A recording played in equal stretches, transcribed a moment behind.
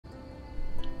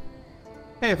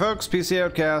Hey folks, PC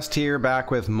Outcast here,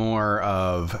 back with more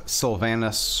of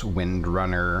Sylvanas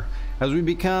Windrunner as we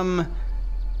become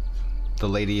the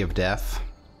Lady of Death,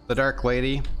 the Dark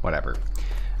Lady, whatever.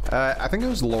 I think it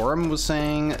was Lorem was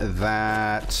saying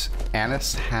that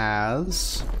Annis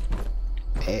has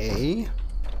a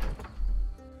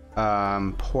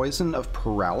poison of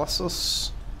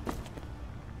paralysis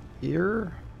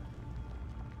here.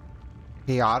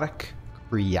 Chaotic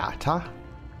Kriata.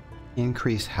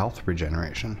 Increase health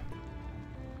regeneration.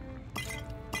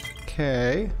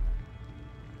 Okay.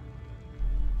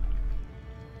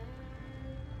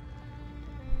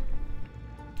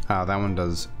 That one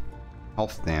does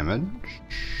health damage.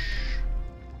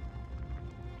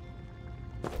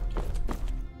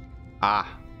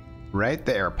 Ah, right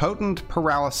there. Potent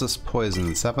paralysis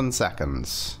poison, 7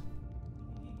 seconds.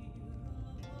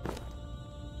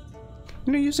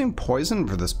 You know, using poison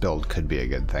for this build could be a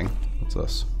good thing. What's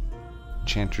this?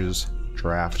 Enchanter's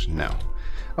Draft, no.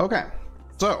 Okay,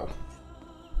 so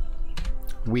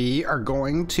we are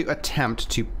going to attempt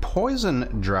to poison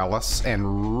Drellis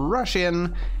and rush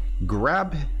in,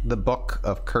 grab the Book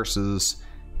of Curses,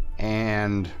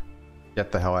 and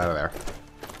get the hell out of there.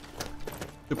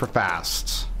 Super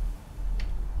fast.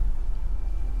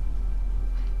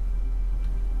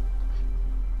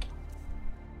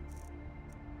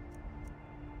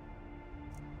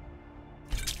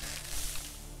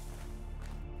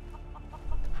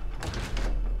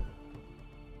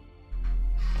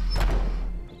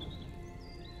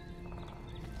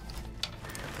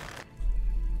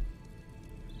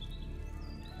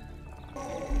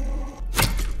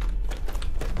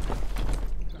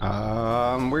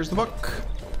 Where's the book?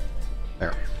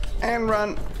 There. And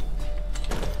run.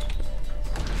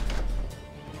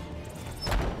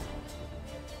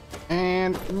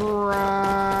 And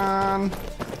run.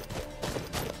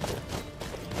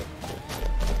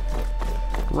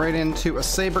 Right into a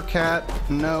saber cat.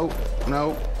 No,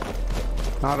 no.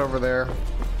 Not over there.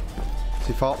 Does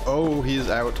he fall? Oh, he's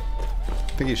out. I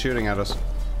think he's shooting at us.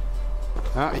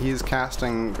 He's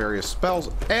casting various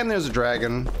spells. And there's a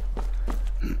dragon.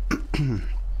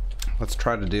 Let's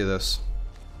try to do this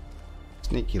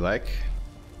sneaky like.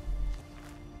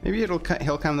 Maybe he'll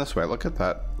come this way. Look at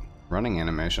that running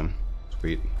animation.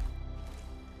 Sweet.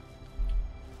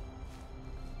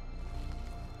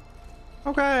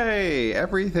 Okay,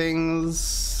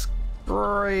 everything's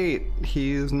great.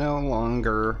 He's no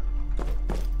longer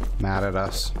mad at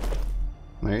us.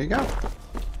 There you go.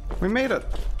 We made it.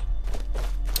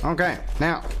 Okay,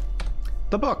 now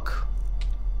the book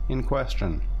in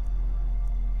question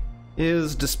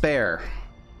is Despair.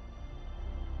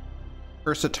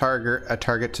 Force a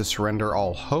target to surrender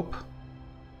all hope.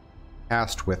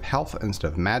 Cast with health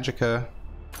instead of magicka.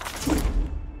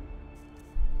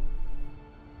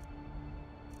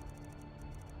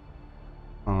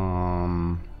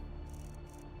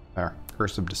 There,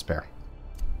 Curse of Despair.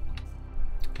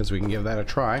 Because we can give that a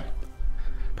try.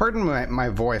 Pardon my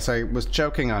voice. I was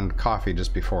choking on coffee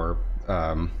just before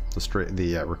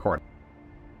the recording.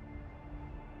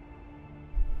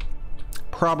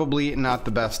 Probably not the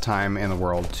best time in the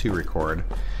world to record.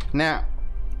 Now,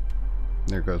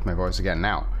 there goes my voice again.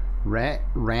 Now,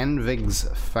 Ranvig's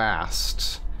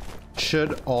Fast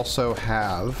should also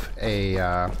have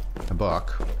a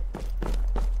book.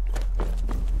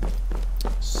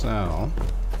 So,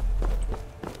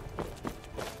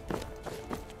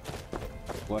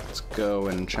 let's go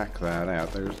and check that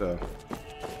out. There's a...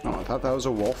 Oh, I thought that was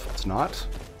a wolf. It's not.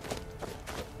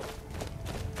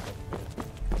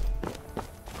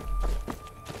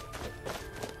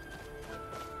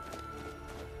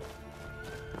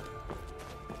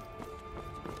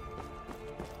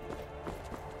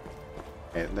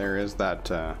 There is that,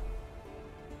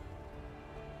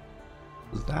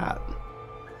 what's that?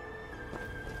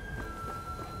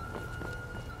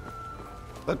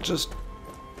 That just,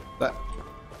 that,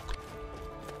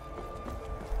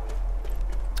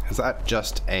 is that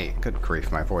just a, good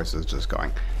grief, my voice is just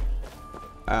going.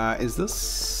 Is this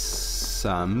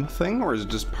something, or is it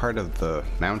just part of the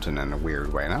mountain in a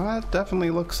weird way? Now that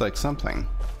definitely looks like something.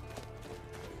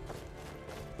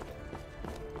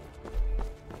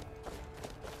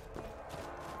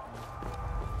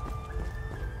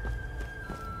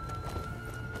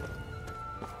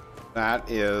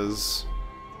 That is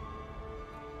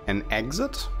an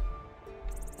exit?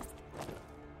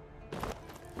 I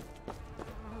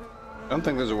don't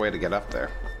think there's a way to get up there.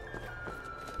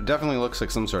 It definitely looks like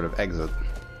some sort of exit.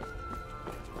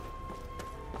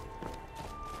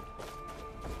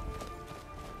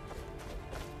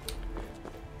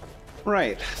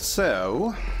 Right,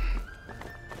 so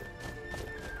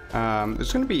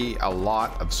There's going to be a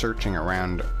lot of searching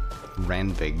around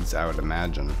Randvigs, I would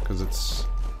imagine, because it's,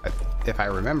 if I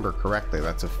remember correctly,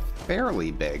 that's a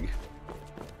fairly big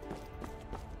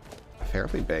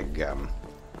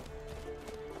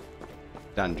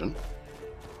dungeon.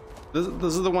 This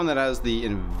is the one that has the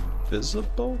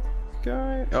invisible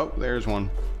guy. Oh, there's one.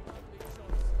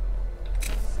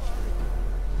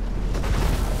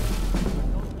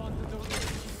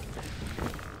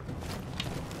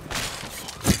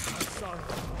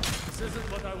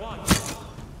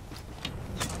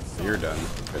 You're done.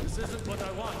 Good. This isn't what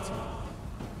I want.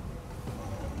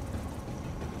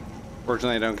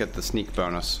 Fortunately, I don't get the sneak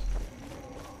bonus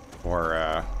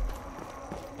or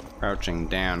crouching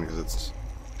down because it's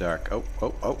dark. Oh,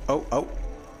 oh, oh, oh, oh.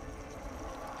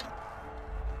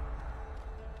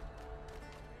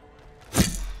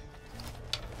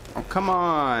 Oh, come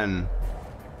on.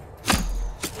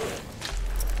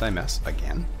 Did I miss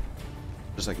again?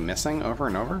 Just like missing over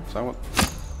and over? Is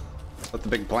that the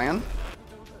big plan?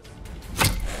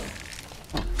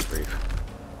 Oh, grief.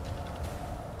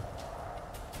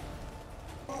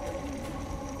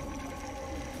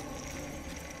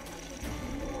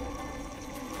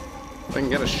 If I can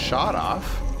get a shot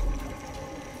off.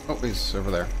 Oh, he's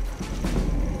over there.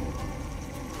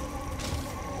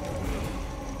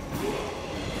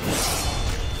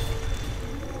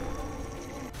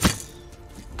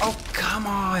 Oh, come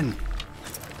on!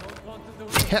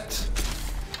 Hit!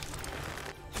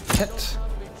 Hit!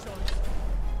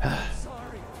 I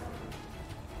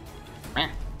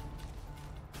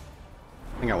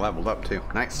think I leveled up too.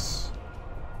 Nice.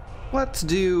 Let's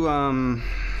do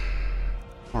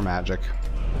more magic.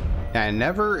 Yeah, I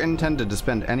never intended to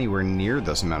spend anywhere near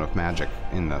this amount of magic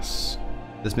in this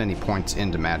many points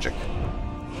into magic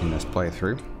in this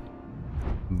playthrough.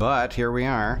 But here we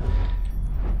are.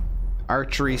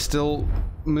 Archery still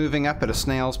moving up at a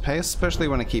snail's pace, especially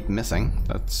when I keep missing.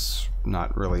 That's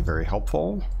not really very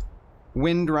helpful.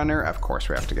 Windrunner, of course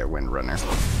we have to get Windrunner.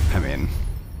 I mean,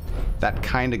 that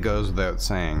kind of goes without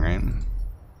saying, right?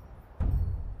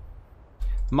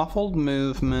 Muffled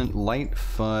movement, light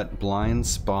foot, blind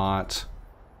spot,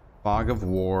 fog of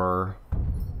war.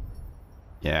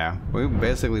 Yeah, we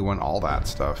basically want all that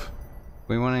stuff.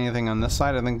 We want anything on this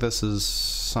side? I think this is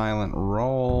silent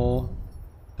roll,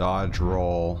 dodge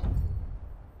roll,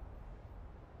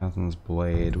 Nothing's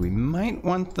blade. We might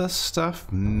want this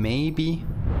stuff, maybe.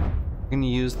 We're gonna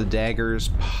use the daggers,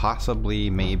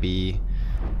 possibly, maybe.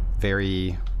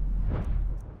 Very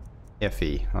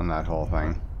iffy on that whole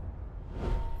thing.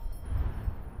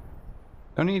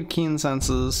 Don't need keen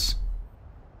senses.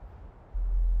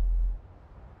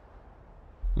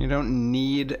 You don't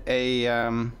need a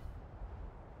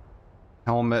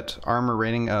helmet. Armor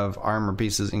rating of armor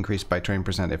pieces increased by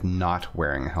 20% if not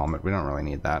wearing a helmet. We don't really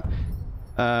need that.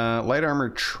 Light armor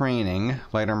training.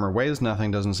 Light armor weighs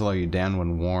nothing, doesn't slow you down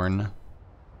when worn.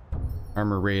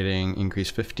 Armor rating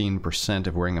increased 15%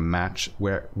 if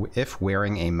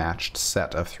wearing a matched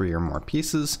set of 3 or more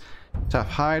pieces. Tough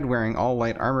hide. Wearing all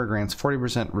light armor grants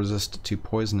 40% resist to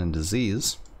poison and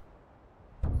disease.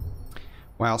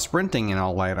 While sprinting in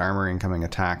all light armor, incoming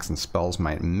attacks and spells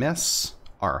might miss.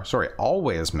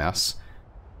 Always miss.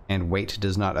 And weight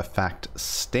does not affect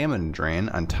stamina drain.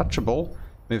 Untouchable.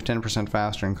 Move 10%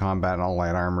 faster in combat in all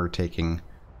light armor, taking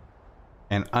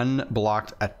an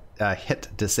unblocked hit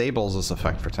disables this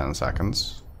effect for 10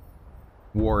 seconds.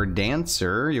 War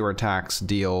Dancer, your attacks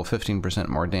deal 15%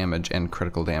 more damage and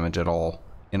critical damage at all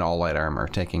in all light armor,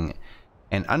 taking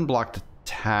an unblocked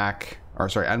attack,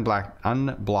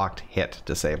 unblocked hit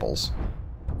disables.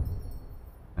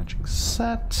 Matching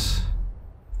set.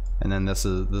 And then this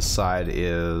side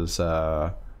is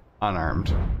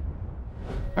unarmed.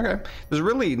 Okay, there's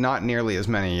really not nearly as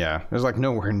many, there's like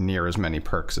nowhere near as many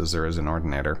perks as there is in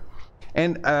Ordinator.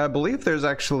 And I believe there's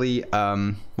actually,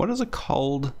 what is it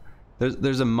called?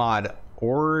 There's a mod,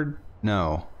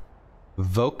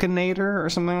 Vocanator or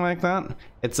something like that.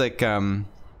 It's like,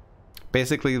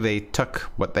 basically they took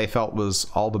what they felt was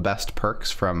all the best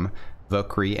perks from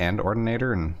Valkyrie and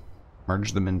Ordinator and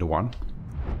merged them into one.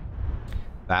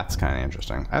 That's kind of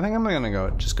interesting. I think I'm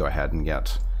gonna just go ahead and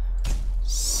get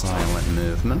silent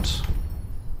movement.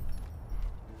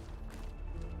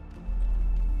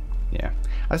 Yeah,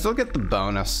 I still get the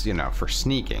bonus, you know, for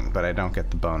sneaking, but I don't get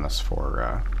the bonus for,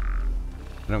 I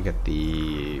don't get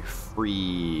the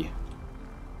free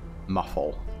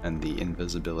muffle and the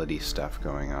invisibility stuff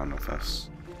going on with this.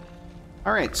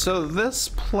 Alright, so this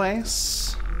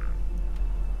place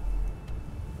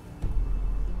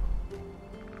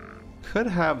could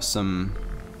have some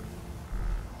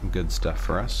good stuff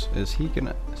for us. Is he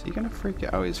gonna freak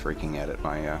out? Oh, he's freaking out at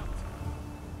my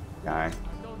Guy.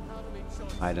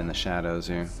 Hide in the shadows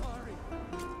here.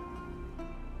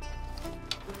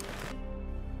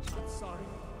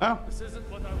 Oh.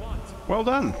 Well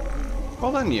done.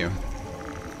 Well done, you.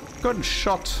 Good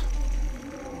shot.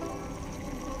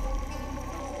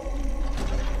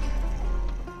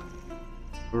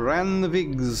 Ran the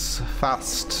Vigs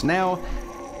fast. Now,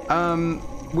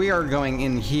 we are going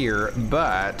in here,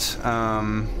 but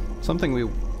something we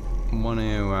want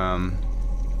to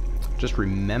just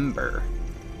remember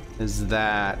is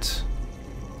that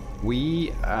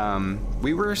it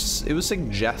was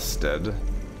suggested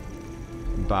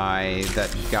by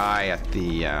that guy at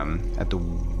the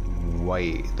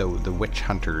witch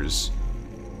hunters,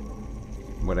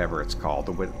 whatever it's called,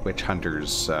 the witch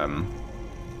hunters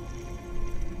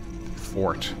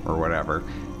fort or whatever.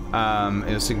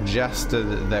 It was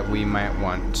suggested that we might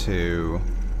want to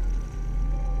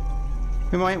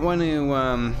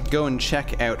go and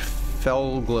check out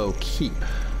Felglow Keep.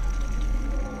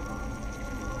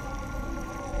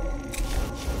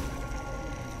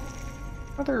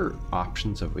 What other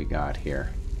options have we got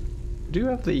here? We do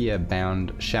have the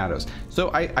Bound Shadows.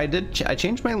 So I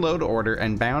changed my load order,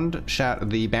 and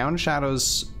the Bound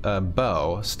Shadows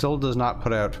bow still does not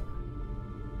put out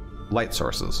light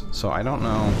sources. So I don't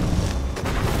know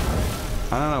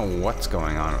what's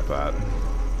going on with that.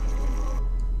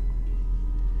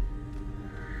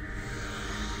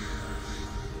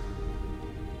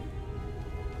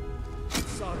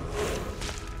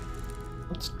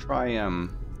 Let's try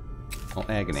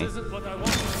agony.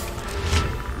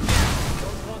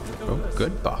 Oh,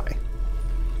 goodbye.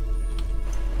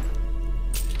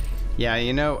 Yeah,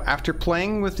 you know, after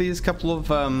playing with these couple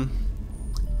of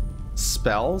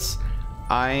spells,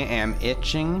 I am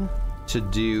itching to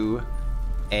do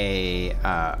a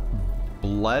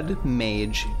blood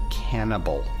mage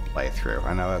cannibal playthrough.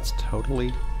 I know that's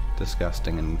totally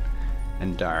disgusting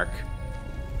and dark,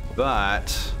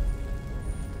 but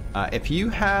if you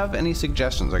have any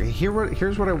suggestions, okay,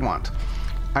 here's what I want.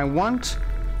 I want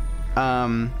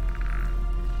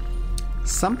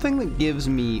something that gives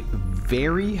me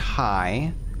very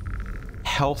high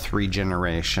health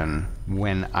regeneration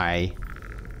when I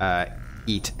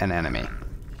eat an enemy.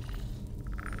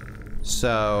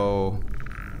 So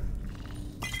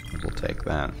we'll take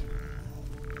that.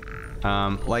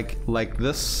 Like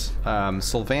this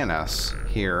Sylvanas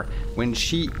here, when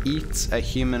she eats a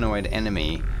humanoid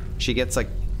enemy, she gets like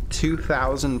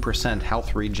 2000%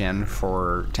 health regen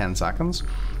for 10 seconds.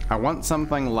 I want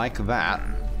something like that.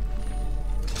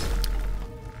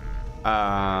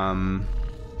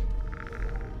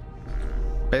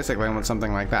 Basically, I want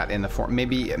something like that in the form,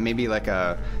 maybe like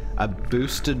a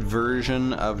boosted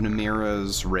version of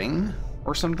Namira's ring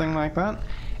or something like that.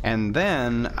 And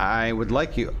then I would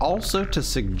like you also to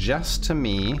suggest to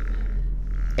me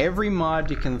every mod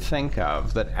you can think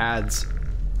of that adds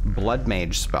blood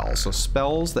mage spells, so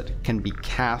spells that can be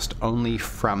cast only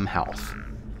from health.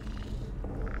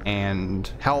 And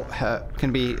health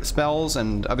can be spells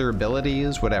and other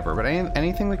abilities, whatever, but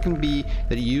anything that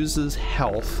uses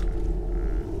health.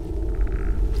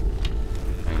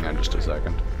 Hang on just a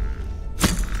second.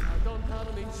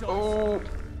 Oh,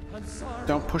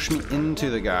 don't push me into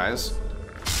the guys.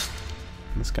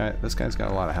 This guy's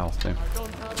got a lot of health too. I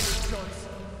don't have any choice.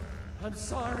 I'm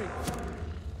sorry.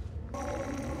 I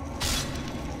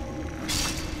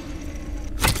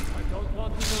don't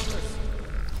want to do this.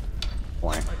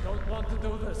 Boy. I don't want to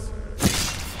do this.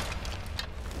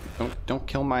 Don't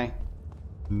kill my...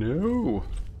 No.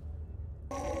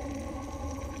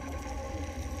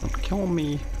 Don't kill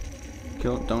me.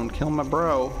 Don't kill my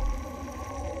bro.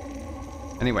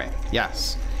 Anyway,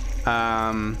 yes.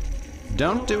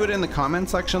 Don't do it in the comment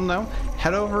section though.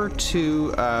 Head over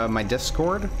to my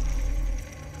Discord,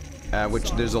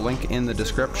 which there's a link in the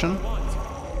description,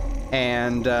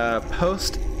 and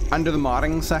post under the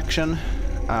modding section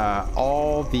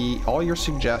all your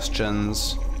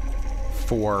suggestions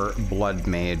for blood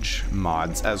mage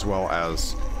mods, as well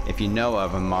as if you know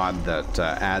of a mod that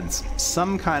adds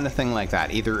some kind of thing like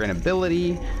that, either an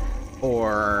ability,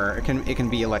 or it can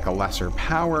be like a lesser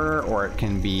power, or it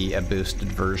can be a boosted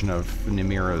version of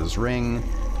Namira's ring,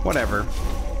 whatever.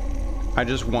 I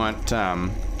just want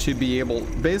to be able,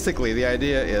 basically the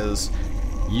idea is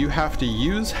you have to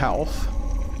use health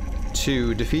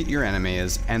to defeat your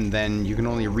enemies, and then you can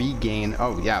only regain,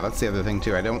 oh yeah, that's the other thing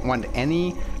too, I don't want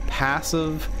any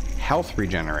passive health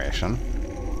regeneration.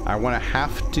 I want to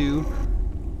have to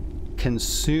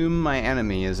consume my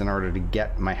enemies in order to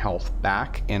get my health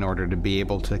back, in order to be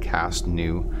able to cast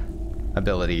new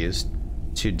abilities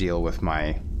to deal with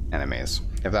my enemies,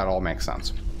 if that all makes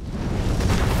sense.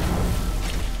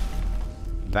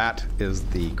 That is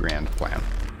the grand plan.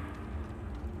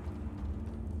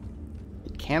 A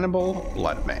cannibal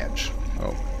blood mage.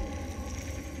 Oh.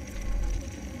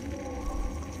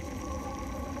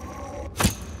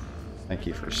 Thank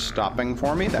you for stopping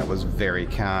for me. That was very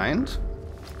kind.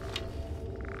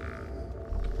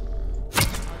 I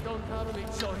don't have any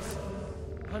choice.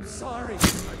 I'm sorry.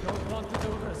 I don't want to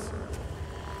do this.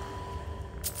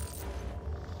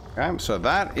 Okay, so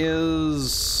that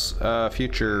is a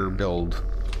future build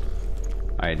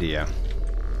idea.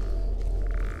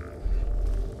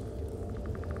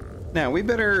 Now, we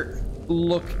better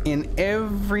look in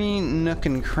every nook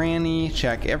and cranny,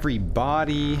 check every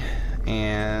body,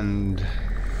 and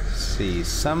see,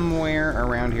 somewhere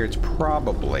around here, it's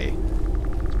probably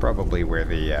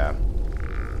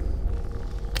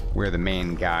where the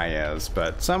main guy is,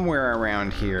 but somewhere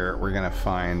around here, we're gonna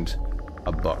find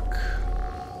a book.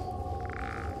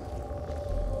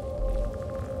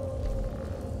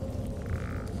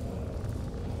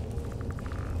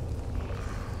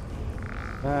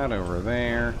 That over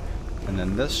there, and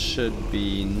then this should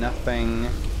be nothing.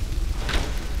 Yep,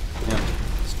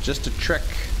 it's just a trick.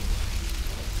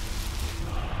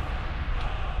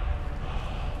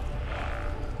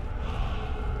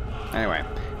 Anyway,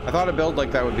 I thought a build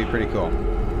like that would be pretty cool.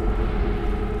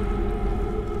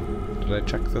 Did I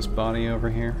check this body over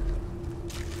here?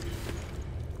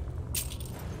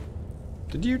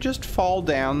 Did you just fall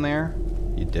down there?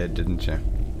 You did, didn't you?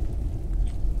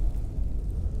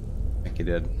 I think you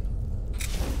did.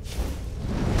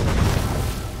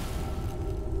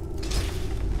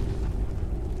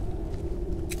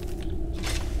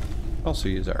 Also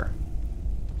use our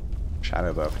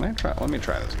shadow bow. Can I try? Let me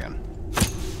try this again.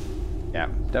 Yeah,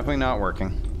 definitely not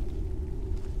working.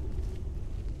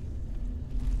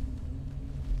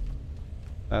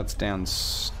 That's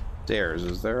downstairs.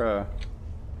 Is there a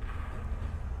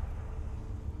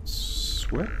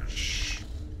switch?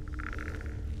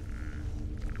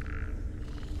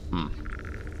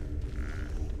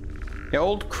 The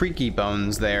old creaky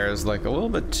bones there is like a little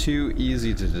bit too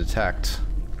easy to detect.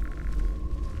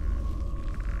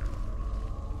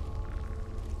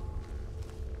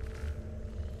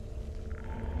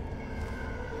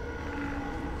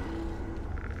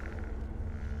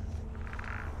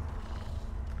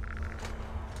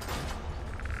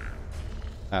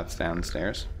 That's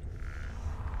downstairs.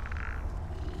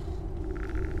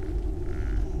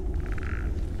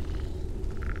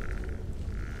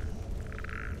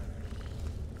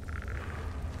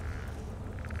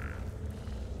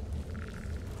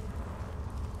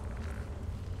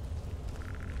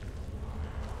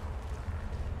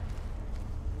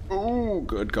 Oh,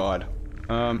 good God.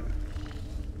 Yeah,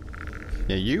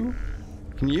 you?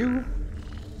 Can you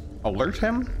alert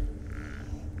him?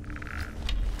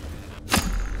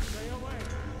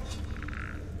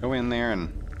 Go in there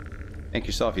and make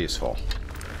yourself useful.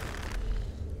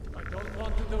 I don't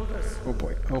want to do this. Oh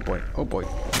boy, oh boy, oh boy.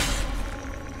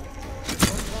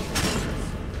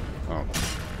 Oh,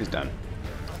 he's done.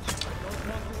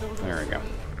 There we go.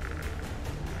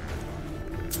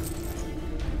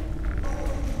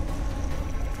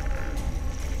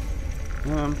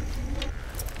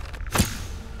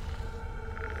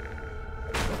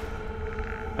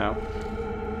 No.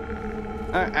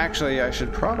 Actually, I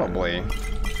should probably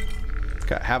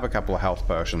have a couple of health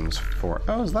potions for...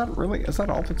 Oh, is that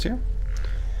all that's here?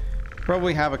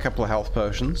 Probably have a couple of health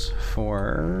potions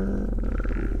for...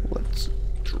 Let's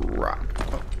drop...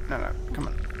 Oh, no, come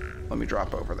on. Let me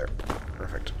drop over there.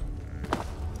 Perfect.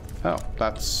 Oh,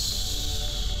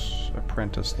 that's...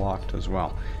 apprentice locked as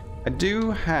well. I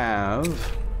do have...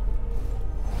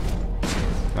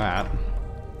 that.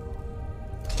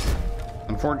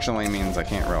 Unfortunately means I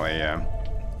can't really,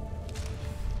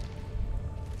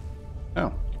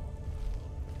 Oh.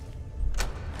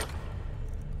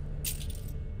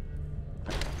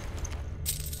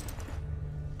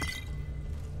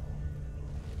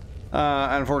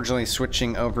 Unfortunately,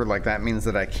 switching over like that means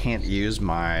that I can't use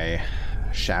my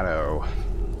shadow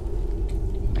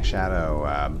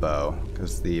bow,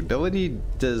 because the ability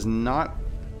does not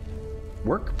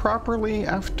work properly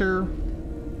after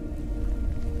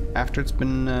it's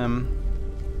been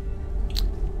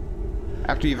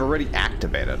after you've already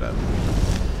activated it.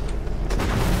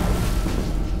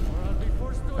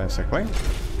 Basically,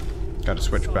 got to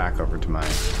switch back over to my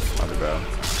other bow.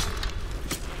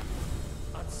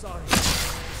 I'm sorry.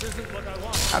 This isn't what I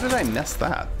want. How did I miss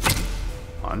that?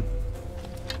 On.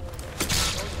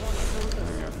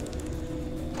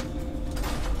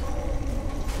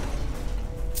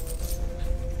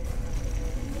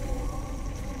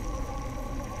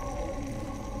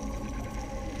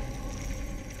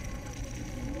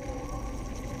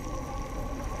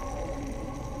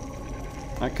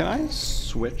 Can I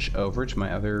switch over to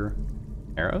my other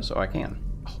arrows? Oh, I can.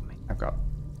 Oh, man, I've got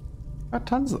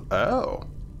tons of... Oh.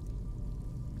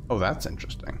 Oh, that's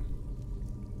interesting.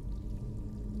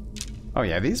 Oh,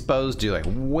 yeah, these bows do, like,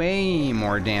 way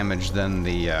more damage than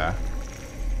the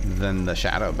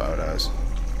shadow bow does.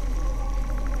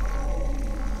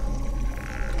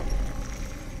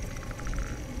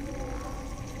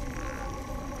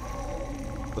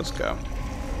 Let's go.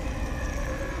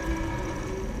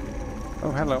 Oh,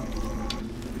 hello.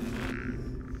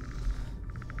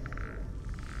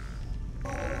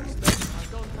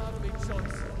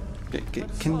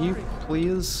 Can you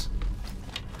please?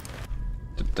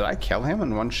 Did I kill him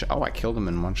in one shot? Oh, I killed him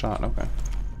in one shot. Okay.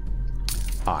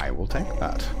 I will take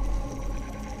that.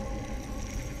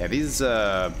 Yeah,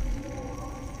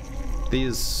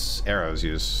 these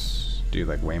arrows do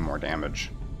like way more damage.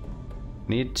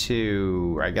 Need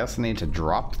to, I guess I need to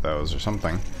drop those or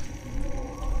something.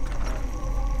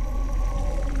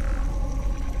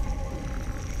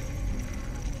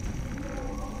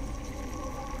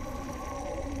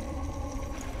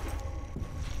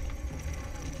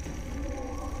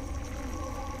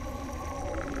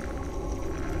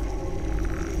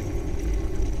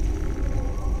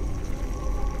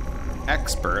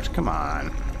 Expert, come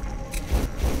on.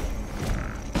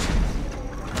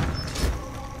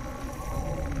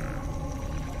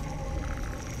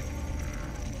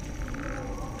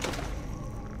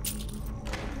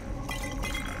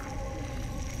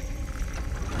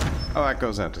 Oh, that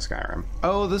goes out to Skyrim.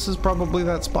 Oh, this is probably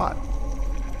that spot.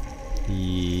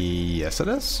 Yes, it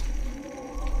is.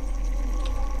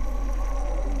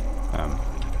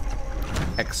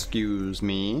 Excuse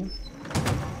me.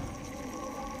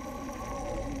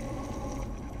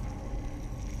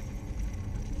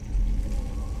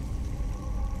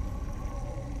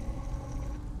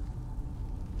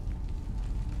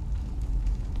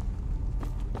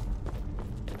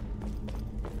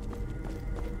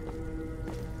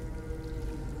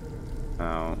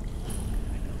 Oh,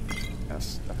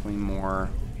 yes, definitely more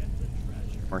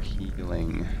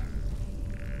healing.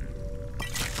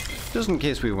 Just in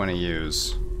case we want to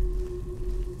use.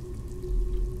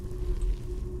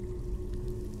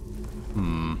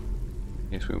 In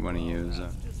case we want to use.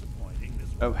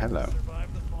 Oh, hello.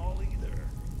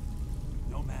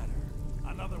 No matter,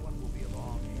 another one will be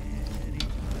along any time.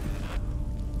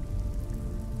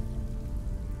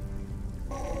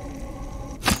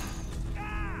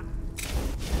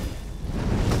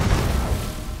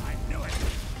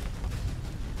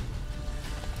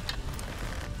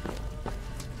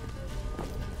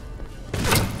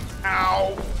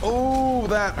 Ow! Oh,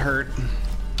 that hurt.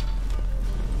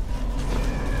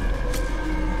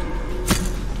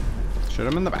 Shoot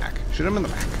him in the back. Shoot him in the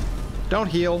back. Don't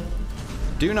heal.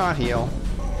 Do not heal.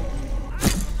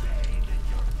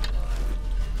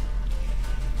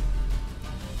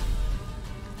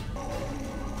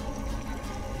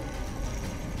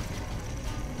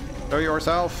 Show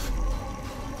yourself.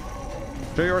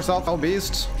 Show yourself, oh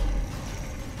beast.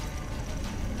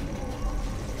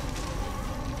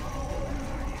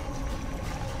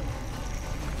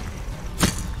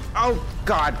 Oh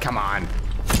God, come on.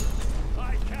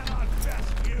 I cannot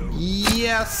rescue.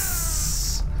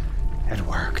 Yes! It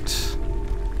worked.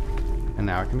 And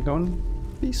now I can go and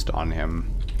feast on him.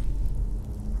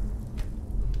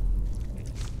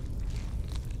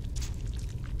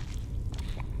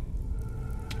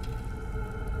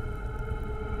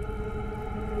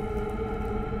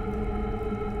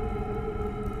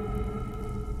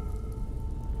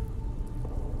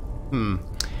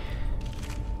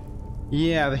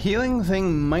 Yeah, the healing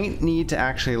thing might need to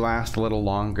actually last a little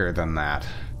longer than that.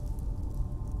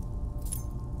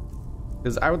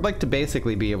 Because I would like to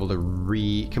basically be able to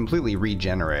completely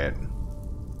regenerate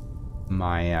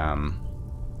my,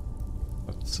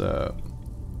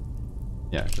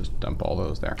 yeah, just dump all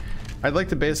those there. I'd like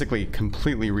to basically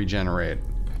completely regenerate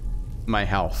my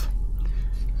health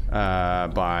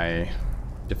by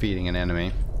defeating an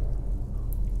enemy.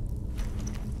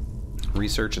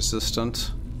 Research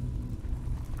assistant.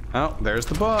 Oh, there's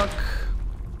the book.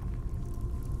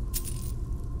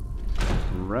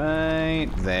 Right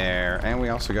there. And we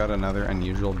also got another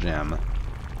unusual gem.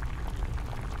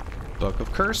 Book of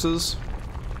Curses.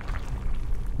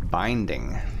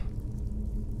 Binding.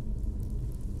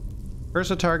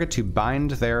 Curse a target to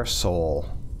bind their soul.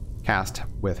 Cast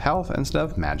with health instead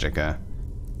of magicka.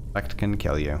 Effect can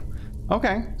kill you.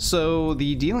 Okay, so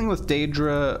the Dealing with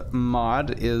Daedra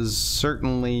mod is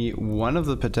certainly one of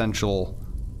the potential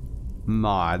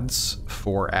mods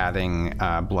for adding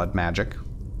blood magic,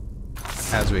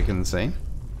 as we can see.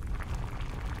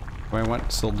 Do I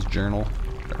want Sild's journal?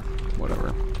 Sure,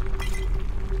 whatever.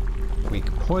 weak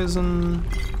poison,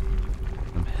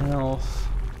 some health,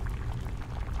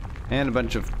 and a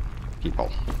bunch of people.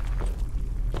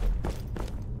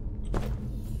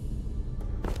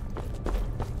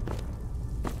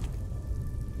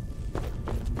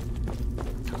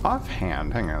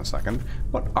 Offhand, hang on a second.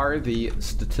 What are the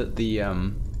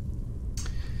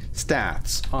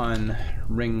stats on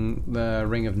the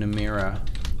Ring of Numira?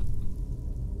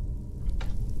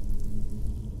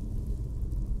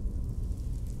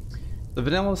 The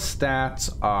vanilla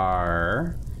stats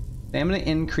are stamina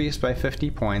increased by 50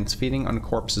 points. Feeding on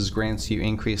corpses grants you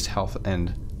increased health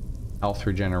and health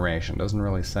regeneration. Doesn't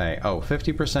really say. Oh,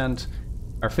 50%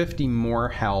 or 50 more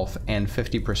health and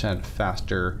 50%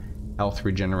 faster health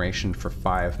regeneration for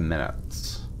 5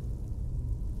 minutes.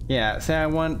 Yeah, say I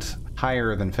want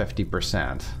higher than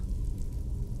 50%.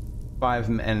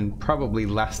 And probably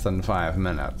less than 5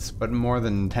 minutes, but more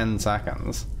than 10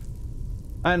 seconds.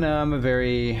 I know, I'm a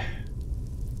very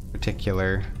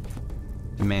particular,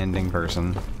 demanding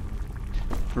person.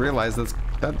 I realize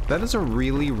that is a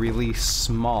really, really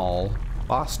small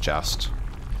boss chest.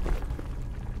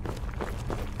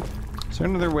 Is there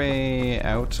another way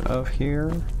out of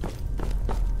here?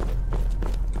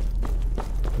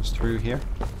 Just through here?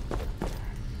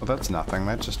 Well, that's nothing.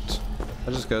 That just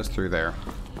goes through there.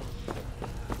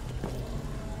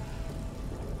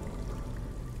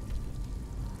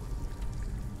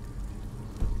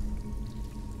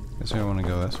 Guess I want to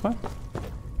go this way.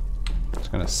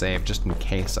 Just gonna save just in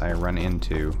case I run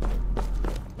into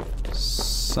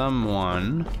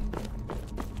someone.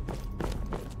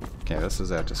 Okay, this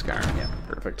is out to Skyrim. Yeah,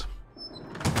 perfect.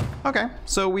 Okay,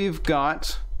 so we've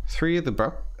got 3 of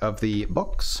the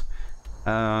books.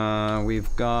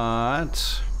 We've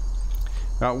got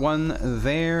one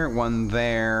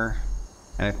there,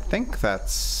 and I think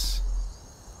that's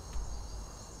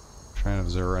Shrine of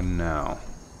Zura. No,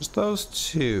 just those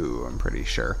 2. I'm pretty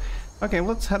sure. Okay,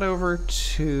 let's head over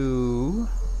to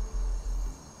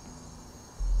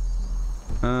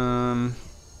I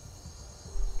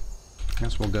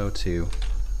guess we'll go to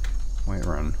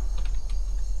Whiterun.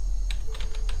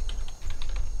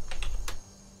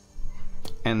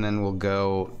 And then we'll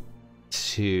go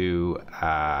to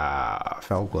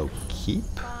Felglow Keep.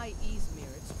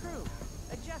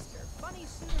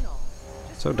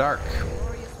 So dark.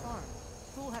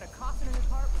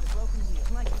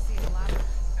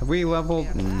 Have we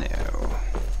leveled? No.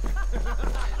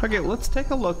 Okay, let's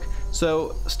take a look.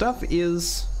 So stuff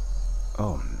is...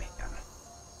 Oh man.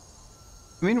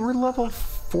 I mean, we're level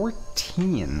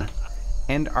 14.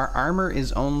 And our armor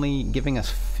is only giving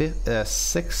us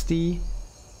 60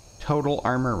 total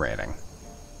armor rating.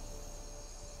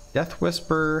 Death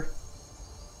Whisper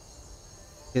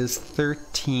is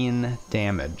 13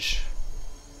 damage.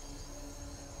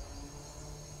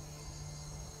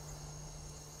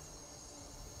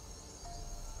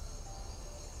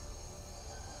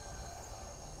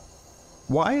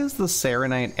 Why is the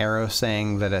Serenite arrow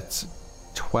saying that it's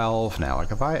 12 now?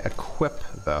 Like, if I equip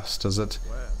this, does it...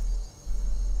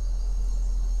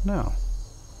 No.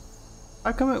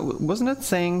 How come it... Wasn't it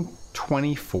saying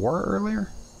 24 earlier?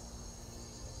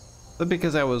 Is that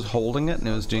because I was holding it and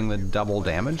it was doing the double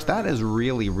damage? That is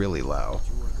really, really low.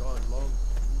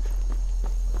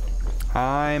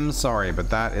 I'm sorry, but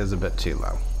that is a bit too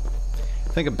low. I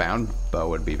think a bound bow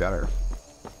would be better.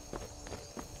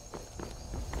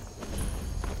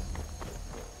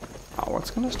 Oh,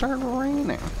 it's gonna start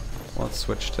raining. Let's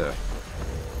switch to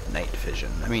night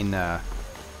vision. I mean,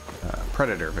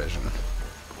 predator vision.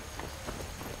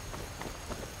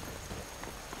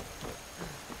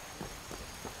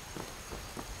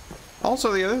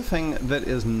 Also, the other thing that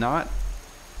is not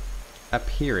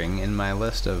appearing in my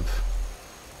list of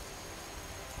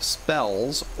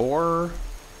spells or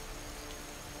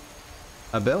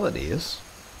abilities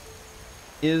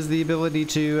is the ability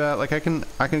to, like, I can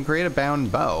create a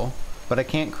bound bow, but I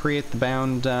can't create the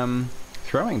bound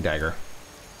throwing dagger.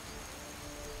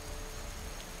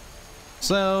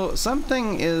 So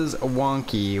something is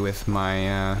wonky with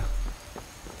my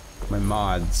my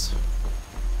mods.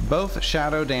 Both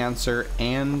Shadow Dancer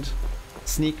and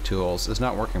Sneak Tools is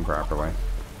not working properly.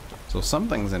 So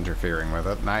something's interfering with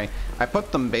it, and I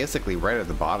put them basically right at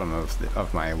the bottom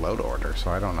of my load order,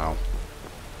 so I don't know.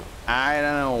 I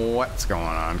don't know what's going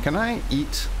on. Can I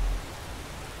eat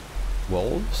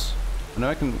wolves? I know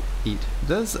I can eat.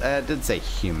 It did say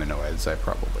humanoids. I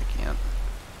probably can't.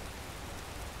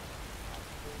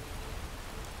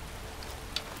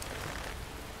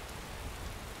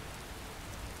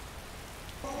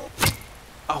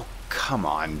 Oh, come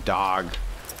on, dog.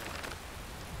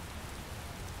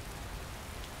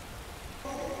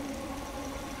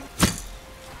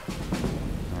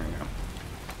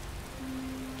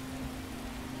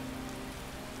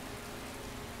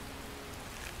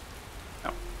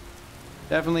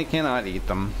 Definitely cannot eat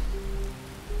them.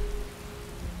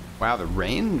 Wow, the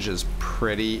range is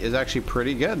actually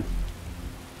pretty good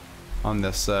on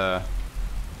this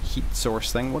heat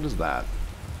source thing. What is that?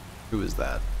 Who is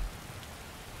that?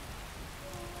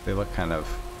 They look kind of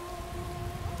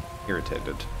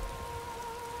irritated.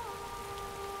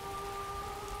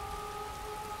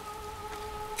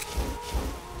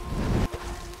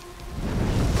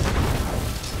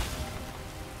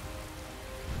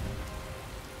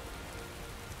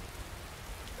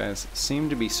 Guys seem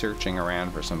to be searching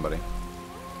around for somebody.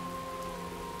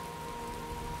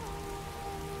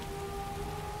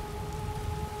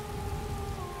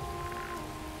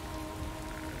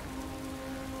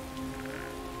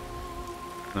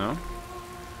 No?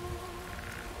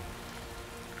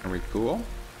 Are we cool?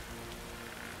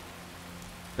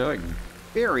 They're like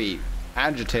very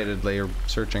agitatedly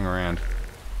searching around.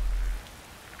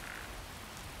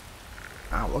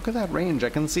 Wow, look at that range. I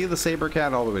can see the saber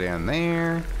cat all the way down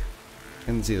there. I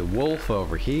can see the wolf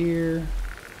over here.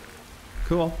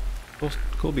 Cool.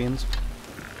 Cool beans.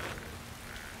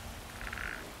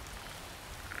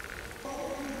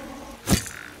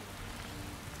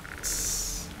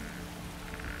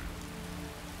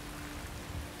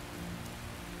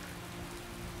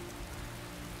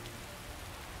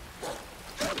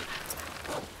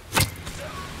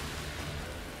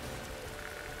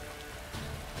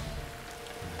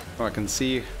 Oh, I can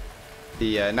see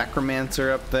the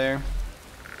necromancer up there.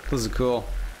 This is cool.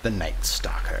 The Night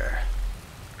Stalker.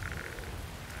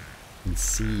 I can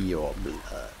see your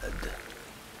blood.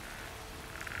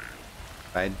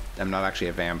 I'm not actually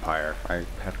a vampire. I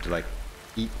have to, like,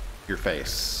 eat your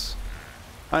face.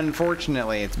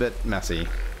 Unfortunately, it's a bit messy. You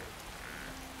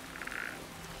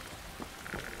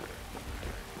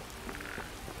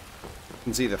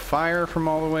can see the fire from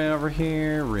all the way over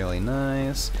here. Really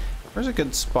nice. Where's a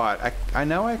good spot? I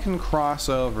know I can cross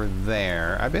over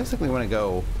there. I basically want to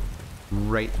go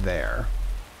right there.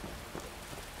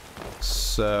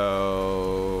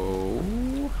 So...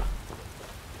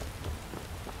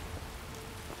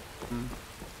 I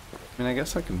mean, I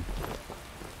guess I can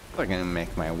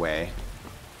make my way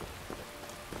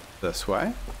this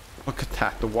way. Look at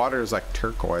that. The water is like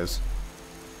turquoise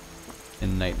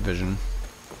in night vision.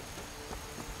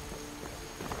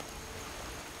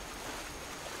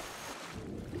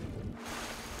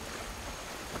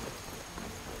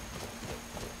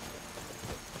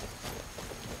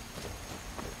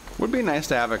 Would be nice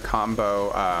to have a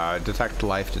combo detect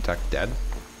life, detect dead,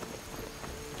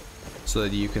 so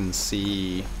that you can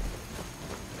see,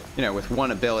 you know, with one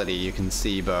ability you can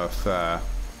see both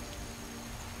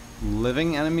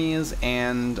living enemies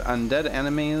and undead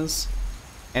enemies,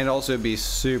 and also it'd be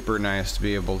super nice to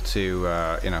be able to,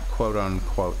 you know, quote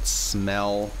unquote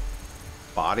smell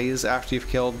bodies after you've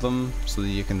killed them, so that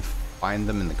you can find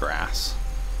them in the grass.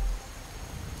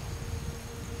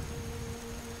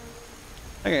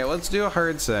 Okay, let's do a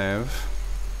hard save.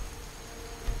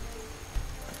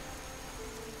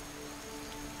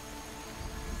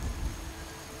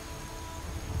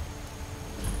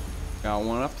 Got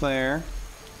one up there.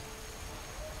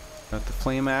 Got the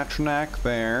flame atronak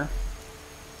there.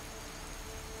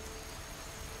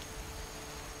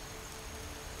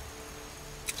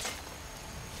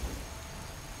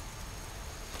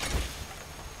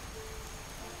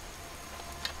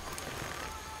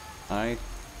 I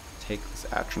take this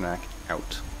atronak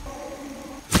out.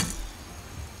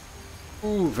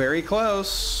 Ooh, very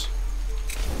close.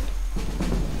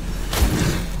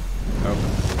 Oh,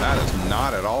 that is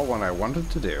not at all what I wanted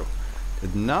to do.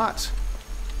 Did not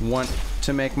want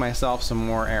to make myself some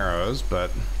more arrows,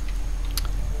 but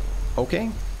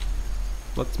okay.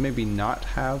 Let's maybe not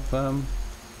have that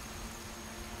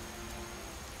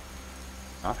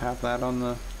on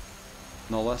the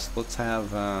list. Let's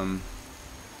have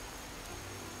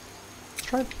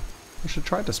we should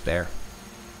try despair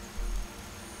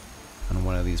on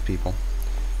one of these people.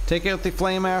 Take out the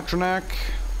flame atronak.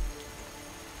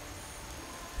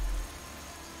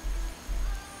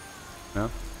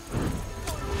 No?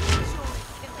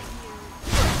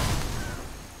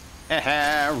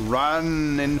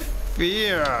 Run in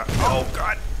fear. Oh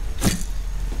god.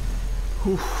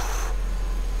 Whew.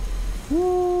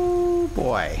 Woo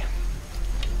boy.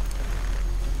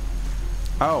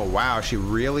 Oh wow, she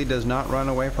really does not run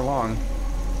away for long.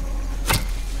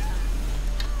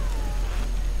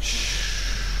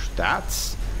 Shh,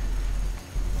 that's...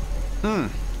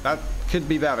 that could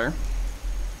be better.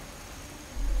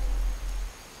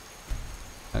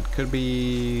 That could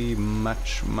be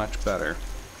much, much better.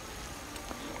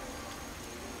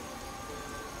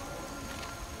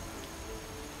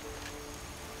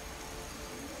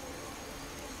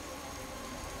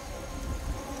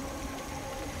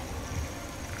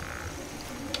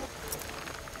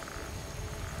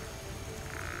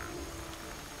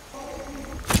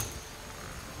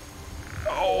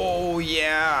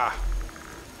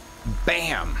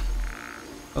 Bam!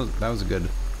 That was a good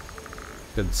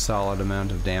solid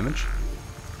amount of damage.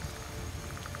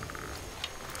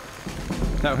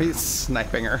 No, he's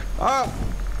sniping her. Oh!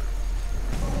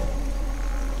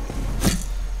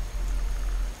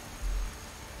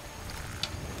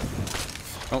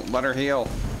 Don't let her heal.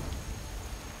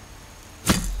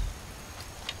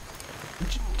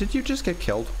 Did you just get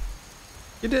killed?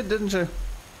 You did, didn't you?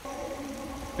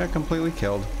 Got completely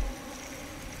killed.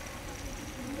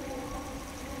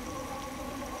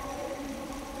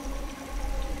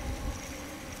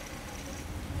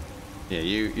 Yeah,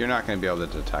 you're not going to be able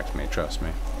to detect me, trust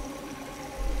me.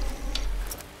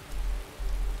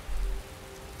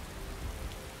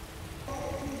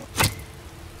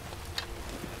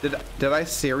 Did I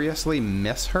seriously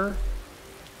miss her?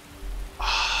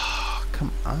 Oh,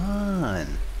 come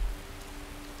on.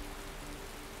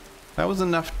 That was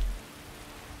enough.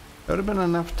 That would have been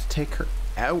enough to take her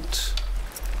out.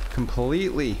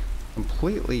 Completely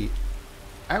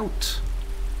out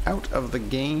of the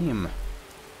game.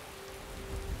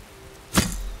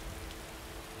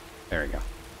 There we go.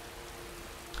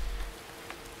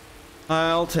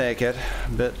 I'll take it.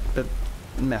 Bit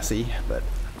messy, but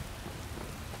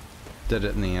did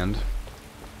it in the end.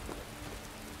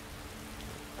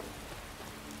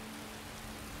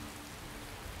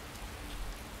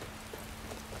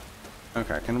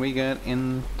 Okay, can we get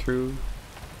in through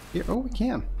here? Oh, we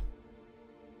can.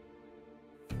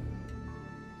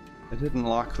 I didn't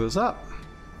lock those up.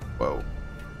 Whoa.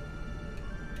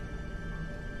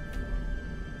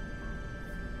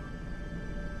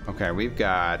 Okay, we've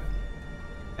got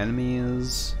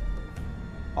enemies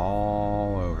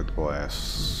all over the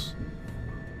place.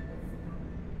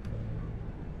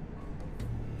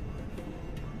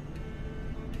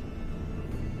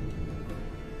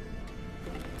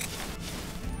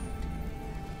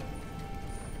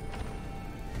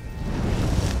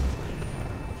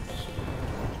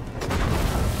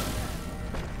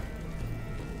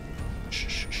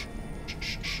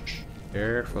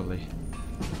 Carefully.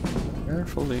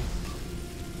 Carefully.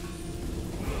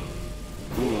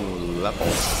 Ooh, level.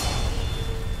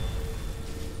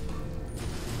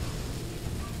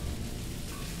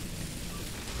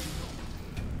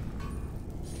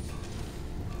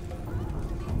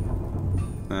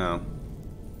 Oh.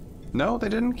 No, they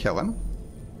didn't kill him.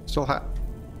 Still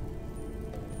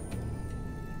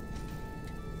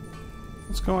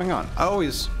what's going on? Oh,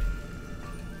 he's...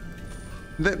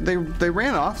 They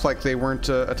ran off like they weren't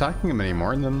attacking him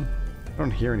anymore, and then I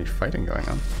don't hear any fighting going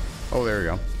on. Oh, there we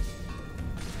go.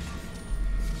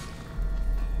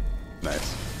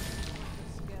 Nice.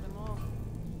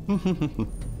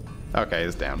 Okay,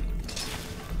 he's down.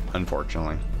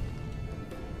 Unfortunately.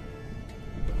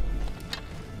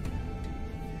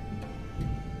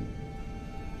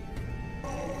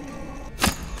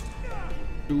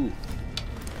 Ooh.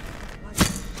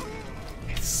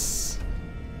 Yes.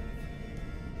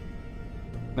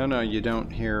 No, you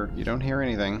don't hear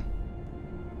anything.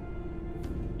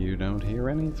 You don't hear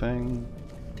anything.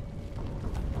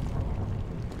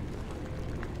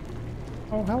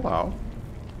 Oh, hello.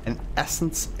 An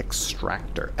essence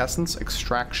extractor. Essence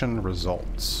extraction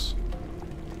results.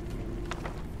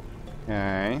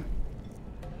 Okay.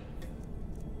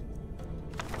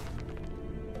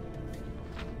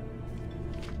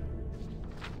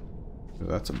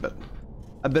 That's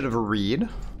a bit of a read.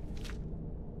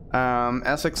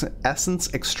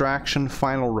 Essence extraction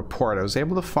final report. I was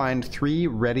able to find 3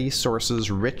 ready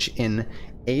sources rich in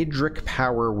Adric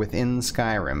power within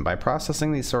Skyrim. By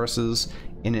processing these sources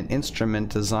in an instrument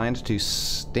designed to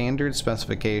standard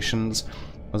specifications,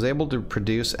 I was able to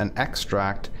produce an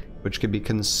extract which could be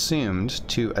consumed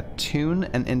to attune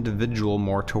an individual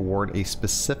more toward a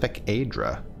specific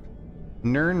Adra.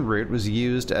 Nirnroot was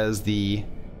used as the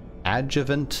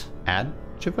adjuvant?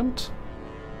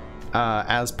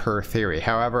 As per theory.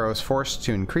 However, I was forced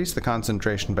to increase the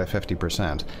concentration by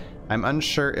 50%. I'm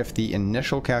unsure if the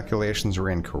initial calculations were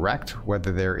incorrect,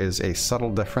 whether there is a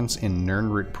subtle difference in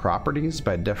Nirnroot properties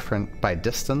by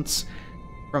distance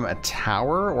from a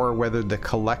tower, or whether the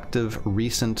collective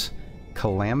recent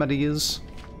calamities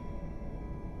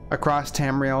across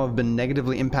Tamriel have been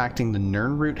negatively impacting the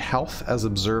Nirnroot health as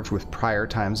observed with prior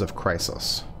times of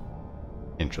crisis.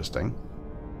 Interesting.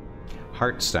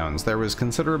 Heartstones. There was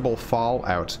considerable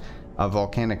fallout of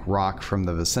volcanic rock from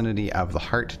the vicinity of the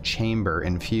heart chamber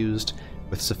infused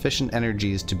with sufficient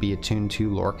energies to be attuned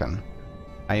to Lorcan.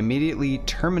 I immediately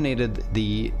terminated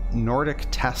the Nordic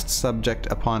test subject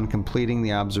upon completing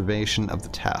the observation of the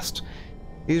test.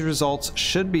 These results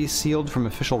should be sealed from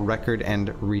official record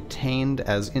and retained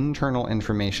as internal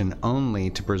information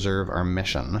only to preserve our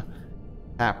mission.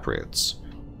 taproots.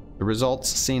 The results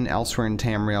seen elsewhere in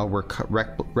Tamriel were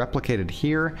replicated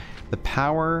here. The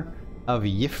power of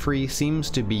Y'ffre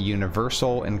seems to be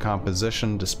universal in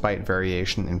composition despite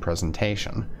variation in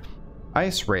presentation.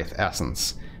 Ice Wraith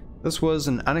Essence. This was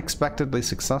an unexpectedly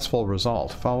successful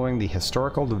result following the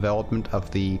historical development of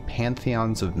the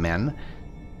pantheons of men.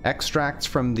 Extracts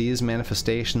from these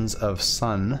manifestations of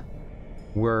sun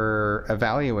were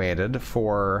evaluated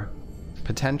for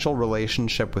potential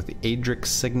relationship with the Adric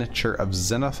signature of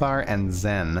Zenithar and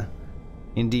Zen.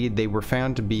 Indeed, they were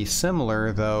found to be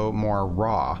similar, though more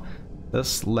raw.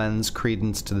 This lends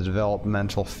credence to the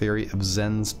developmental theory of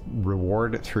Zen's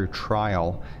reward through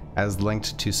trial, as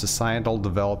linked to societal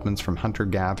developments from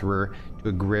hunter-gatherer to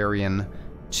agrarian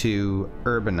to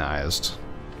urbanized.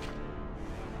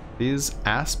 These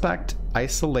aspect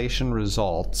isolation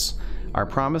results are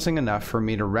promising enough for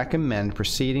me to recommend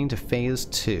proceeding to Phase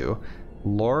 2,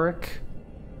 Loric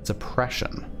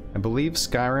Suppression. I believe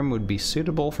Skyrim would be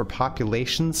suitable for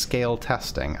population scale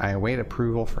testing. I await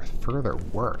approval for further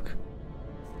work.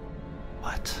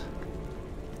 What?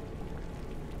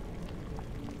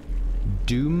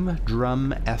 Doom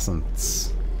Drum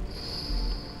Essence.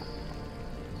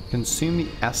 Consume the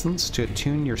essence to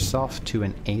attune yourself to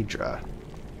an Aedra.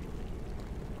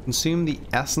 Consume the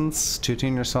essence to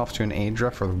attune yourself to an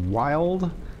Aedra for the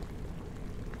wild.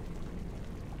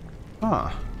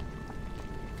 Huh.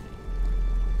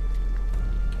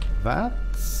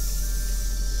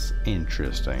 That's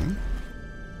interesting.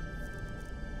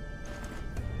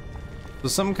 So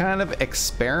some kind of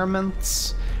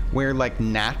experiments where like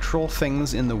natural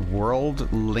things in the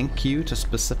world link you to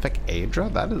specific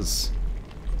Aedra? That is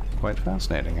quite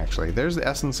fascinating, actually. There's the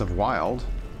essence of wild.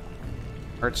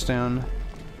 Heartstone.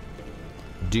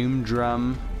 Doom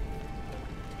Drum.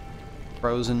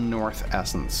 Frozen North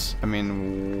Essence. I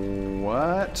mean,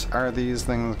 what are these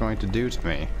things going to do to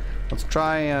me? Let's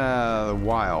try the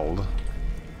wild.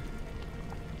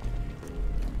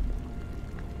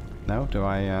 No? Do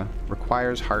I,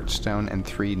 requires Heartstone and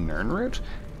 3 Nirnroot?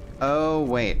 Oh,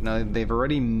 wait. No, they've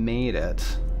already made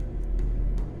it.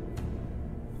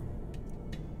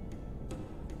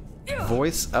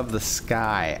 Voice of the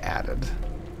Sky added.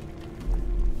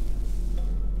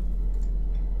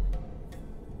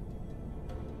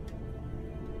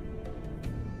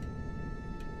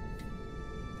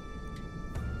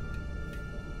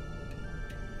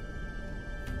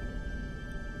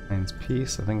 Mind's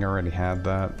Peace. I think I already had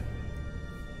that.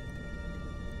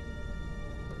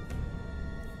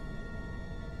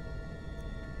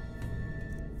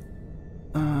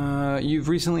 You've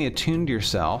recently attuned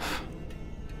yourself.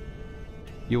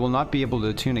 You will not be able to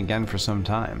attune again for some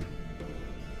time.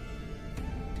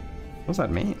 What does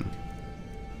that mean?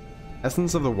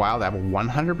 Essence of the Wild have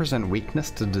 100%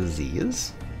 weakness to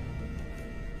disease?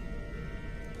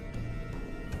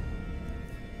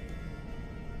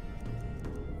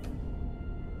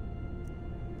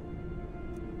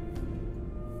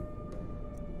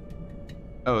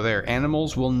 Oh, there.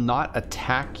 Animals will not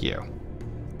attack you.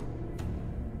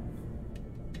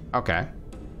 Okay.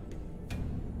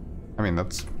 I mean,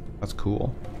 that's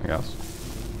cool, I guess.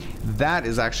 That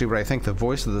is actually what I think the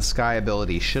Voice of the Sky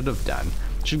ability should have done.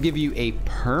 It should give you a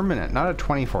permanent, not a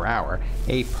 24-hour,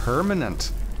 a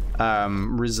permanent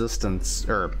resistance,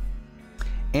 or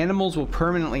animals will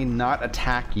permanently not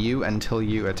attack you until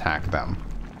you attack them.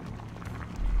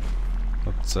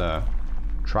 Let's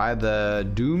try the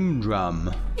Doom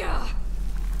Drum.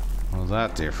 What does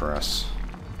that do for us?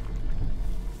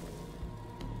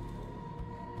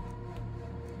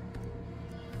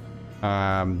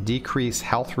 Decrease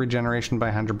health regeneration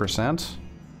by 100%.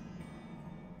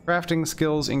 Crafting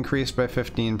skills increased by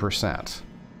 15%.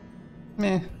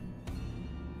 Meh.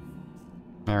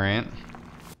 Alright.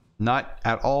 Not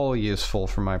at all useful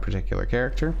for my particular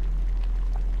character.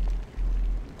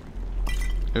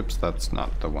 Oops, that's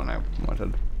not the one I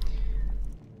wanted.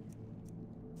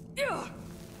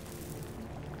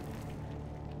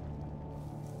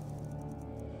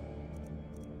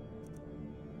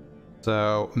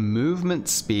 So, movement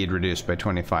speed reduced by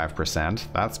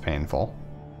 25%. That's painful.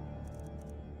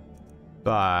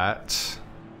 But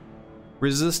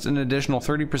resist an additional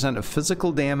 30% of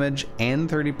physical damage and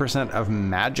 30% of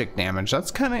magic damage. That's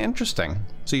kind of interesting.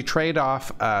 So you trade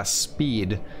off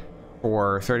speed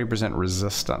for 30%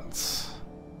 resistance.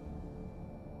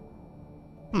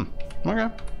 Okay.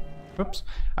 Whoops.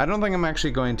 I don't think I'm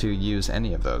actually going to use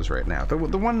any of those right now. The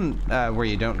one where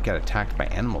you don't get attacked by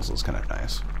animals is kind of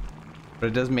nice. But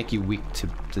it does make you weak to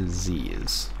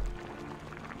disease.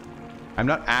 I'm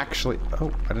not actually...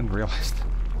 Oh, I didn't realize that.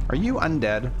 Are you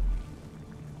undead?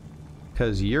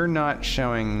 Because you're not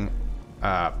showing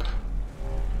up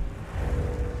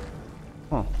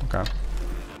Oh, okay.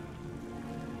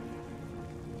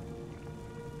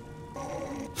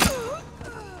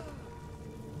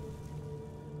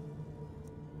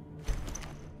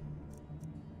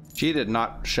 She did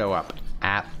not show up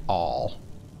at all.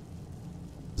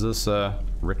 Is this a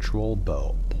ritual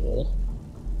bowl?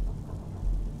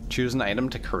 Choose an item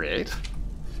to create?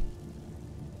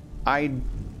 I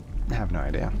have no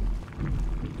idea.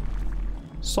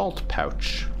 Salt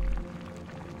pouch.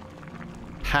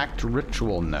 Hacked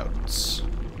ritual notes.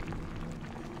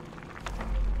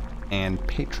 And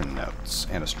patron notes.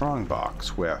 And a strong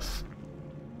box with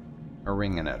a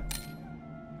ring in it.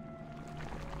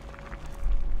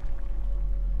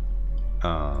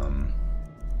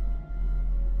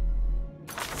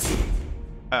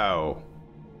 Oh.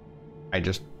 I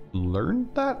just learned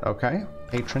that? Okay.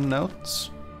 Patron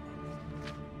notes.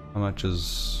 How much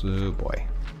is... oh boy.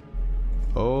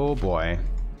 Oh boy.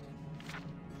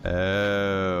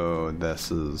 Oh,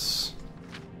 this is...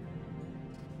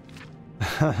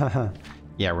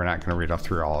 yeah, we're not going to read off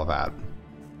through all of that.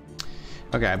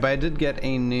 Okay, but I did get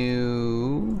a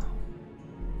new...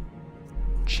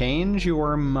 change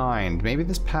your mind. Maybe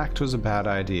this pact was a bad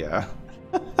idea.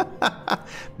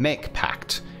 Make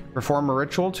pact. Perform a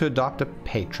ritual to adopt a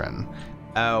patron.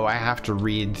 Oh, I have to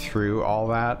read through all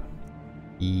that?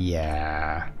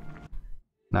 Yeah.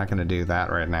 Not gonna do that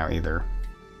right now either.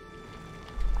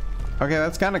 Okay,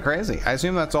 that's kind of crazy. I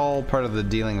assume that's all part of the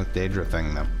dealing with Daedra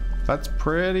thing, though. That's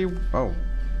pretty... oh,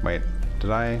 wait.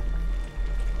 Did I...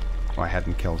 oh, I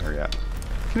hadn't killed her yet.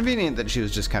 Convenient that she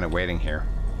was just kind of waiting here.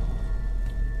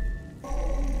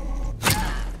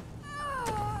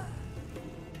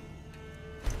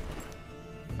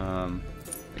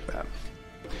 Like that.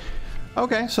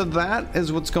 Okay, so that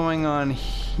is what's going on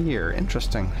here.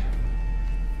 Interesting.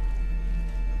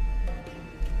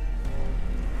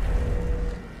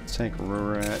 Let's take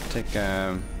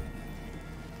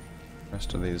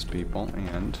rest of these people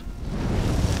and...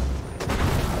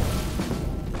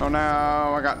 oh no,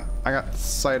 I got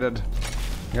sighted.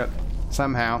 I got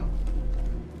somehow.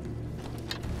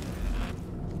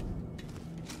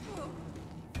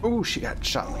 Oh, she got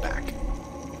shot in the back.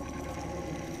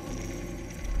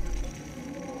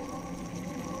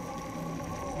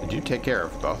 Did you take care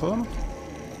of both of them?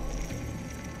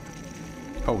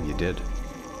 Oh, you did.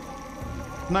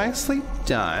 Nicely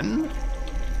done.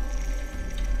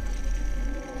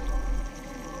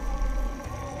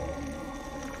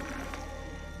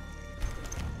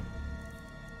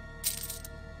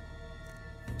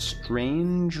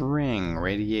 Strange ring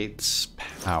radiates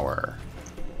power.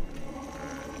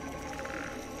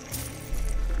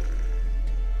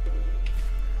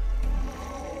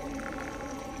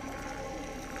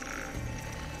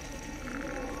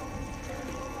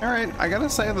 Alright, I gotta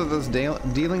say that this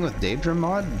dealing with Daedra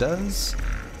mod does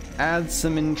add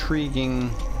some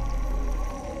intriguing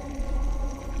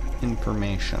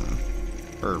information.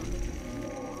 Or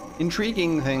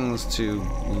intriguing things to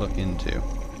look into.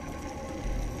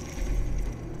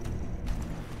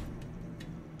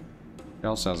 It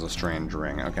also has a strange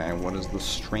ring. Okay, what does the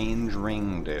strange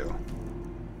ring do?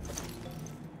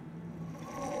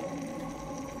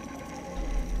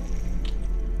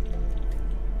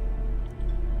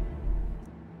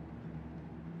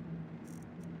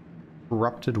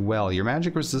 Corrupted well. Your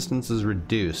magic resistance is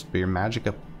reduced, but your magic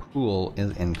pool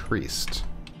is increased.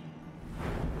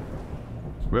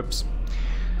 Whoops.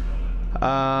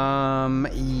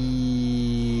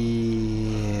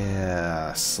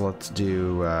 Yes. Let's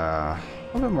do a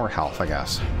little bit more health, I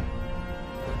guess.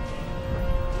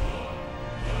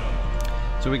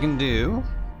 So we can do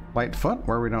Lightfoot,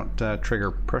 where we don't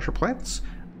trigger pressure plates,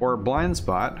 or Blind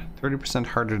Spot, 30%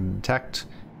 harder to detect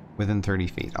within 30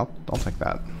 feet. I'll take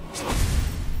that.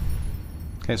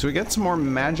 Okay, so we get some more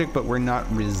magic, but we're not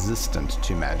resistant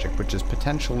to magic, which is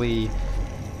potentially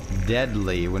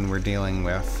deadly when we're dealing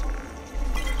with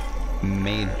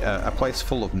a place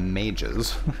full of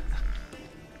mages.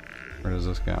 Where does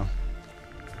this go?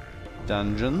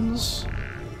 Dungeons.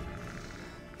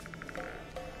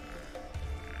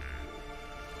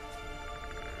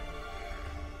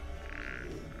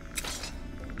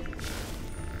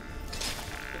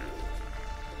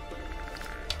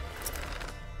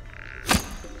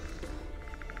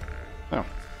 Oh.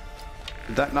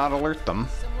 Did that not alert them?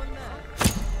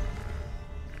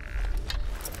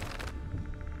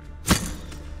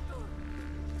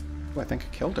 Oh, I think I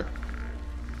killed her.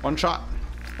 One shot.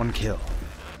 One kill.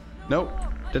 Nope.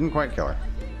 Didn't quite kill her.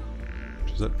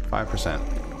 Which is at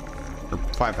 5%. Or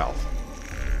 5 health.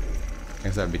 I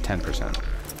guess that would be 10%.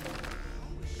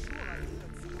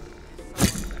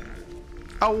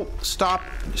 Oh, stop.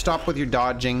 Stop with your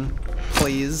dodging,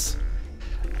 please.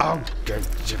 Oh, good.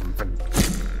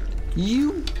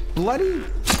 You bloody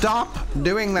stop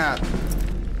doing that.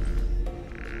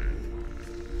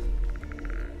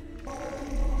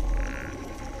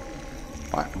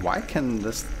 Why can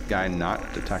this guy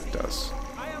not detect us?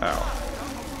 Oh.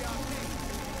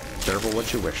 Careful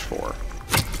what you wish for.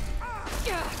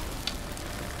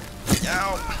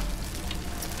 Ow.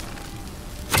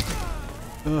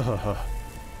 Ugh.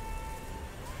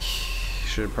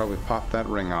 Should have probably popped that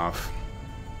ring off.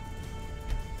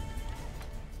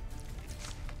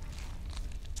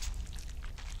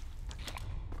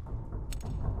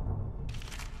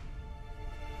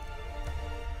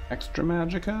 Extra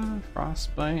magicka?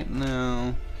 Frostbite?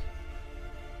 No.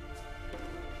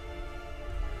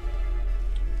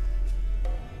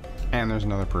 And there's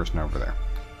another person over there.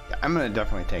 Yeah, I'm gonna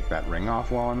definitely take that ring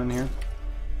off while I'm in here.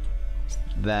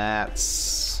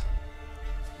 That's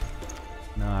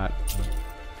not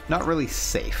really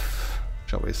safe,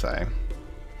 shall we say.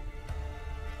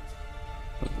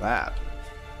 What's that?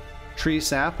 Tree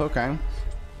sap, okay.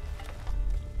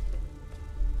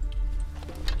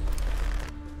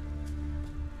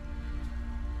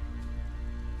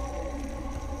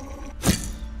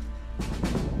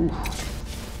 Ooh.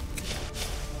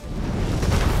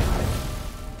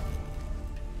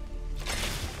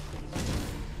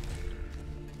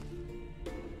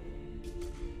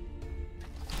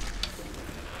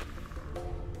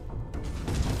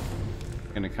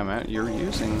 Gonna come out. You're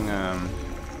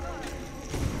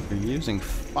using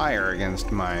fire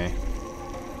against my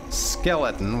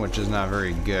skeleton, which is not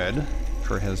very good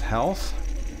for his health.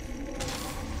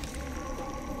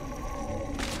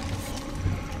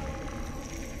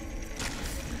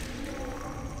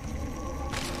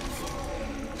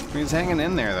 He's hanging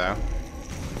in there, though.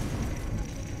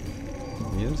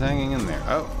 He is hanging in there.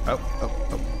 Oh, oh, oh,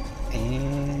 oh.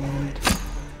 And...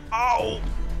 Oh!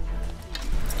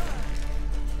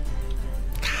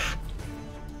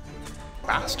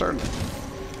 Bastard.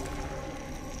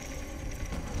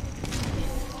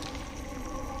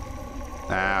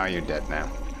 Oh, you're dead now.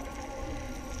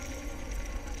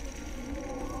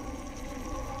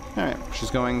 Alright,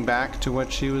 she's going back to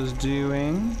what she was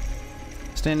doing.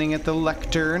 Standing at the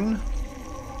lectern.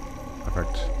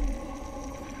 Perfect.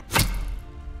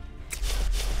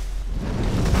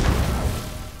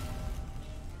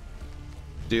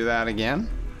 Do that again.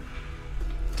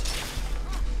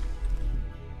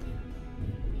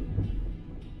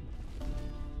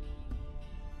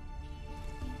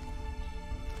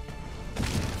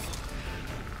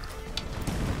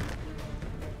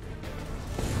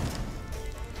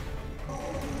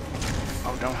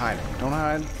 Oh, don't hide. Don't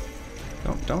hide.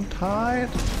 Don't hide.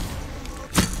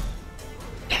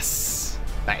 Yes!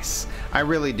 Nice. I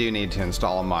really do need to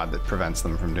install a mod that prevents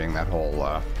them from doing that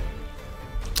whole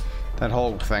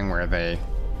thing where they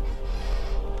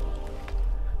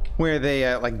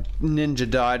like ninja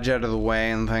dodge out of the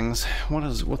way and things.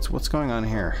 What's going on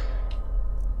here?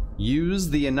 Use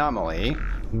the anomaly.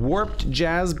 Warped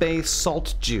Jazz Bay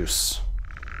Salt Juice.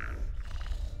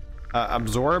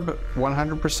 Absorb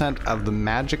 100% of the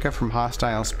magicka from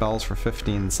hostile spells for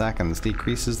 15 seconds.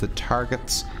 Decreases the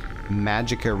target's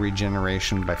magicka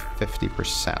regeneration by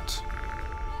 50%.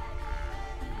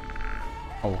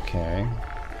 Okay.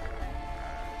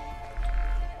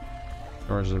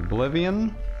 Doors of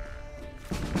Oblivion.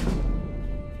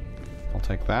 I'll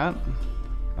take that.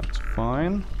 That's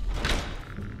fine.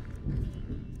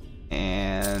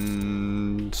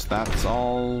 And that's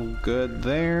all good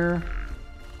there.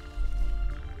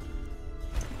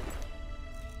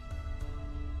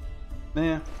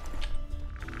 Yeah.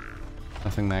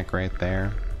 Nothing that great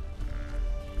there.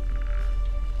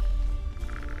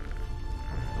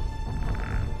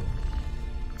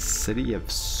 City of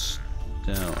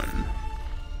Stone.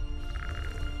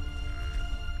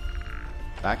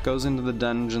 That goes into the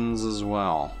dungeons as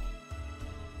well.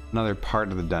 Another part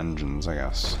of the dungeons, I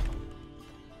guess.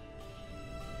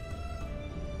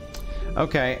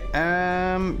 Okay,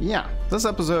 yeah, this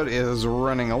episode is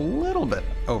running a little bit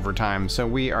over time, so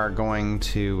we are going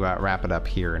to wrap it up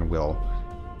here, and we'll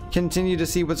continue to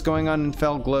see what's going on in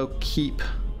Felglow Keep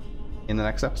in the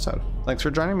next episode. Thanks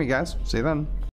for joining me, guys. See you then.